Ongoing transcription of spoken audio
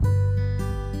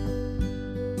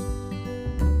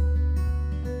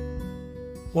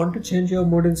Want to change your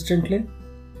mood instantly?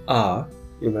 Or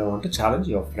you may want to challenge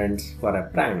your friends for a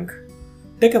prank.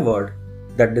 Take a word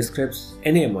that describes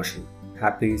any emotion,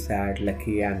 happy, sad,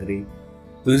 lucky, angry.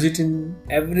 Use it in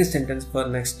every sentence for the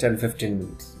next 10-15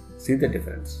 minutes. See the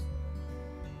difference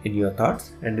in your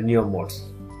thoughts and in your moods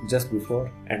just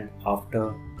before and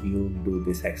after you do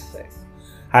this exercise.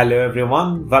 Hello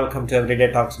everyone, welcome to Everyday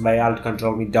Talks by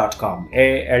altcontrolme.com.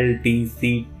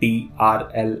 ALTCTRLME,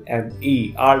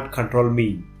 Alt Control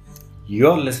Me.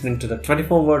 You're listening to the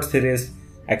 24-word series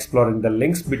exploring the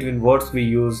links between words we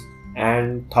use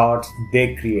and thoughts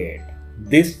they create.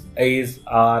 This is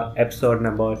our episode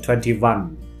number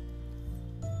 21.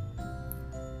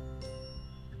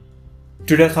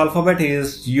 Today's alphabet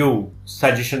is U.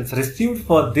 Suggestions received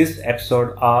for this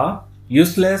episode are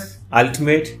useless,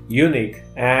 ultimate, unique,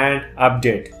 and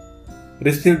update.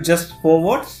 Received just 4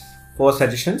 words, 4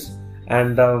 suggestions,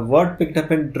 and the word picked up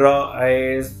in draw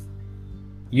is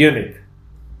unique.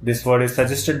 This word is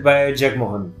suggested by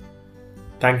Jagmohan.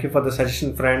 Thank you for the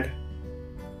suggestion, friend.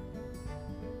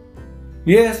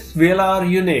 Yes, we all are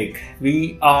unique.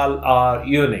 We all are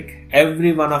unique.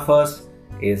 Every one of us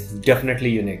is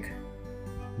definitely unique.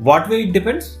 What way it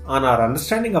depends on our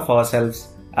understanding of ourselves,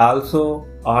 also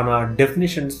on our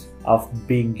definitions of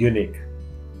being unique.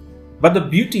 But the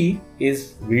beauty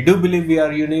is we do believe we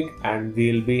are unique and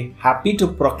we will be happy to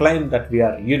proclaim that we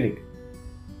are unique.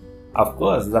 Of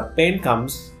course, the pain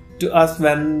comes to us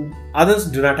when others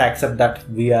do not accept that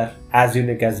we are as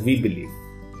unique as we believe.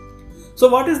 So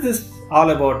what is this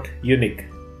all about unique?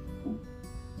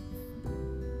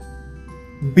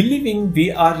 Believing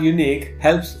we are unique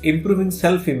helps improving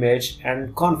self-image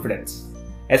and confidence,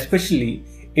 especially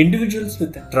individuals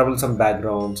with troublesome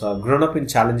backgrounds or grown up in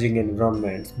challenging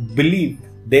environments believe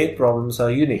their problems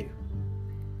are unique.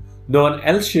 No one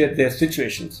else shares their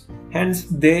situations, hence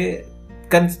they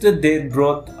consider their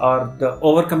growth or the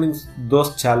overcoming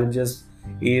those challenges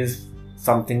is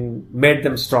something made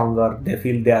them stronger. They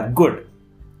feel they are good.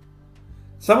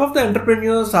 Some of the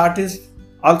entrepreneurs, artists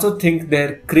also think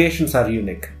their creations are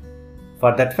unique.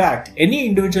 For that fact, any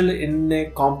individual in a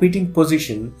competing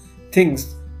position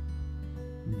thinks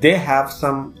they have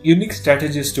some unique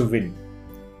strategies to win.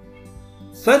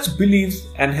 Such beliefs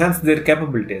enhance their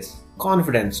capabilities,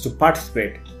 confidence to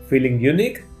participate. Feeling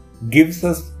unique gives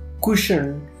us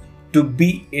cushion to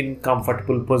be in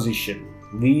comfortable position.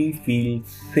 We feel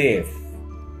safe.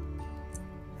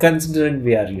 Considering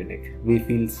we are unique, we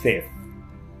feel safe.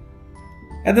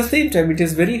 At the same time, it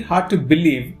is very hard to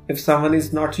believe if someone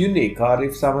is not unique or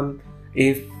if someone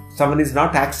is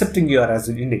not accepting you as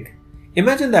unique.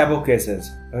 Imagine the above cases.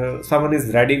 Someone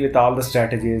is ready with all the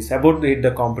strategies, about to hit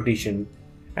the competition,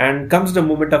 and comes the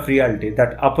moment of reality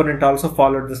that opponent also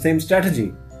followed the same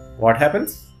strategy. What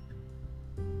happens?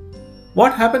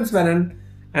 What happens when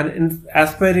an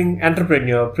aspiring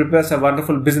entrepreneur prepares a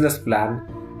wonderful business plan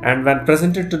and when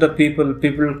presented to the people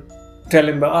tell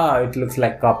him, it looks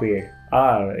like copied.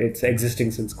 It's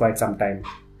existing since quite some time.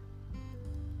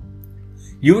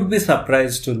 You would be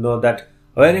surprised to know that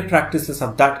very practices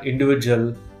of that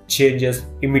individual changes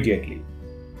immediately.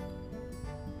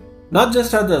 Not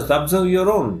just others, observe your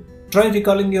own. Try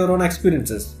recalling your own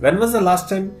experiences. When was the last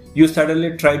time you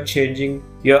suddenly tried changing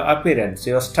your appearance,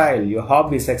 your style, your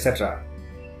hobbies, etc.?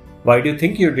 Why do you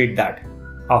think you did that?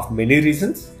 Of many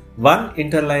reasons. One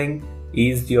underlying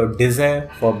is your desire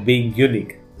for being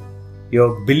unique.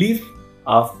 Your belief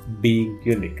of being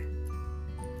unique.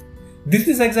 This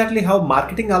is exactly how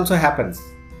marketing also happens.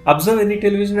 Observe any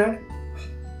television ad.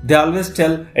 They always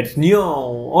tell it's new,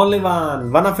 only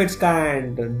one of its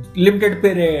kind, limited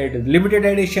period, limited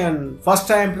edition, first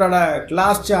time product,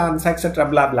 last chance, etc.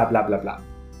 blah blah blah blah blah.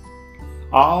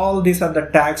 All these are the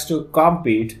tags to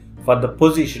compete for the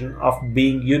position of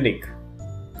being unique.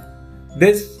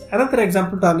 There's another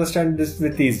example to understand this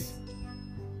with ease.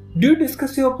 Do you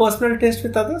discuss your personal taste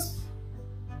with others?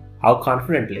 How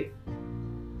confidently?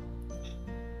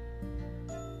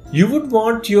 You would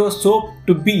want your soap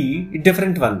to be a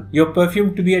different one, your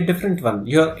perfume to be a different one,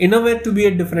 your innerwear to be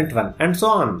a different one, and so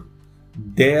on.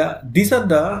 These are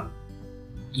the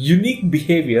unique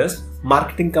behaviors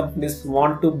marketing companies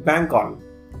want to bank on.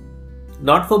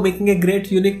 Not for making a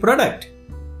great unique product,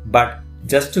 but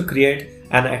just to create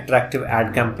an attractive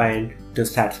ad campaign to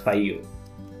satisfy you.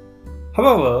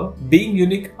 However, being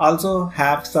unique also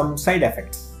have some side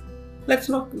effects. Let's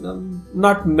not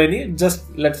many, just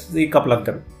let's see a couple of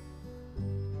them.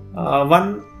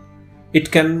 One,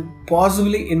 it can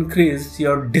possibly increase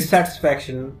your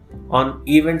dissatisfaction on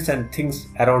events and things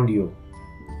around you.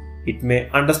 It may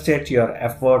understate your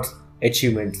efforts,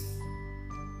 achievements.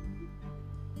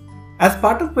 As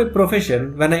part of my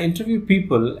profession, when I interview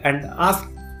people and ask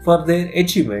for their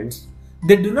achievements,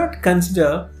 they do not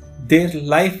consider their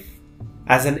life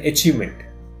as an achievement.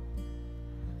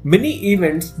 Many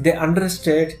events they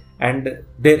underestimate and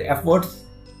their efforts,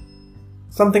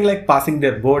 something like passing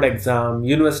their board exam,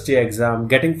 university exam,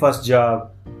 getting first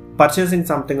job, purchasing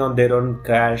something on their own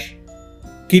cash,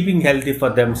 keeping healthy for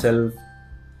themselves.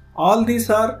 All these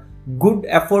are good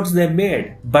efforts they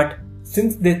made, but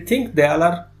since they think they all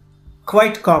are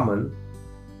quite common,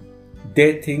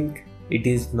 they think it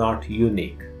is not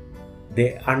unique.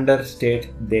 They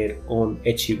understate their own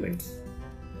achievements.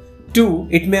 2.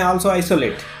 It may also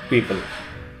isolate people.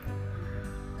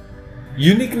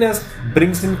 Uniqueness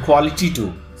brings in quality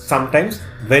too, sometimes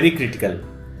very critical.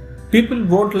 People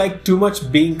won't like too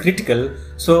much being critical,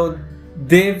 so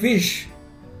they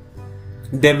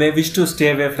may wish to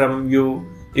stay away from you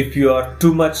if you are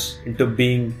too much into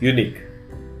being unique.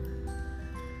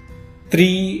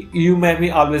 3. You may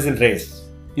be always in race.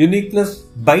 Uniqueness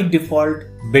by default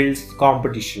builds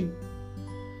competition.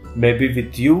 Maybe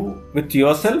with you, with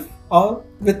yourself, or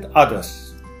with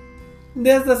others.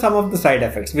 There's some of the side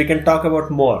effects. We can talk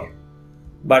about more,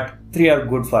 but 3 are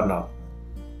good for now.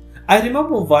 I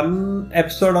remember one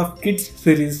episode of kids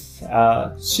series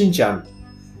Shin-chan.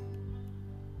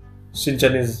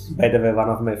 Shin-chan is, by the way, one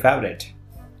of my favorite.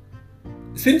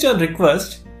 Shin-chan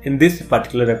requests in this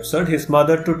particular episode his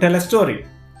mother to tell a story.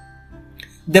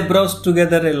 They browse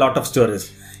together a lot of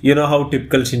stories. You know how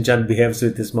typical Shin-chan behaves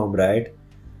with his mom, right?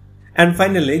 And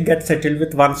finally get settled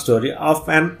with one story of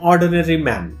an ordinary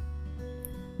man.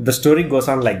 The story goes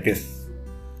on like this.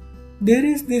 There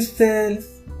is this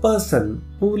person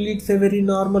who leads a very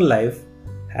normal life,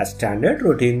 has standard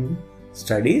routine,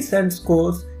 studies and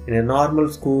scores in a normal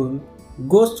school,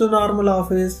 goes to normal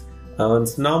office,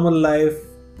 earns normal life,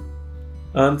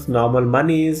 earns normal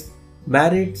monies,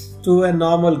 married to a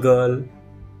normal girl,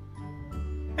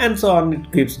 and so on.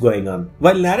 It keeps going on.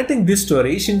 While narrating this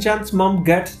story, Shin-chan's mom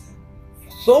gets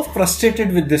so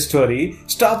frustrated with this story,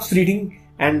 stops reading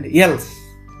and yells,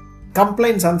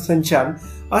 complains on Shin-chan.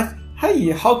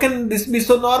 Hey, how can this be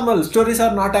so normal? Stories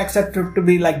are not accepted to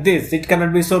be like this. It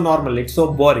cannot be so normal. It's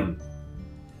so boring.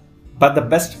 But the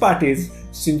best part is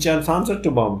Shin-chan's answer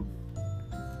to mom.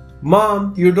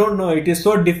 Mom, you don't know, it is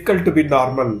so difficult to be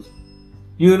normal.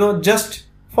 Just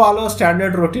follow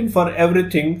standard routine for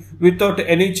everything without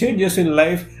any changes in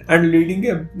life, and leading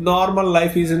a normal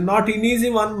life is not an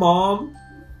easy one, Mom.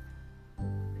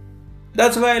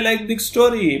 That's why I like this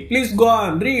story. Please go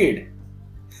on, read.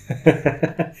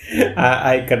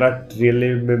 I cannot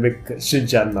really mimic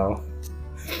Shin-chan now.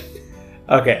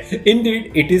 Okay,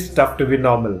 indeed, it is tough to be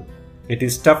normal. It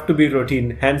is tough to be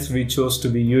routine, hence we chose to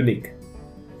be unique.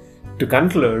 To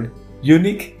conclude,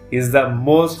 unique is the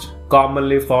most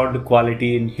commonly found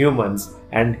quality in humans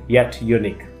and yet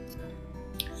unique.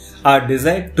 Our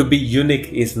desire to be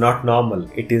unique is not normal,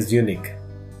 it is unique.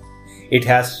 It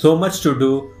has so much to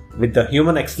do with the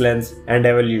human excellence and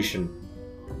evolution.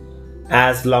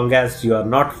 As long as you are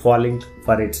not falling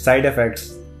for its side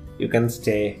effects, you can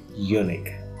stay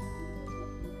unique.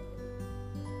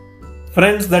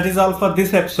 Friends, that is all for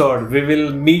this episode. We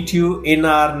will meet you in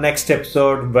our next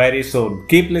episode very soon.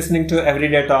 Keep listening to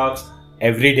Everyday Talks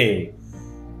every day.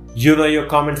 Your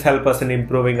comments help us in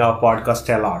improving our podcast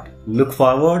a lot. Look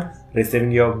forward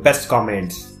receiving your best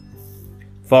comments.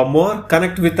 For more,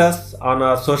 connect with us on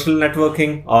our social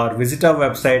networking or visit our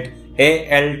website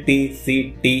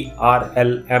altctrlme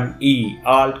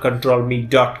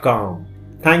altcontrolme.com.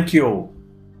 Thank you.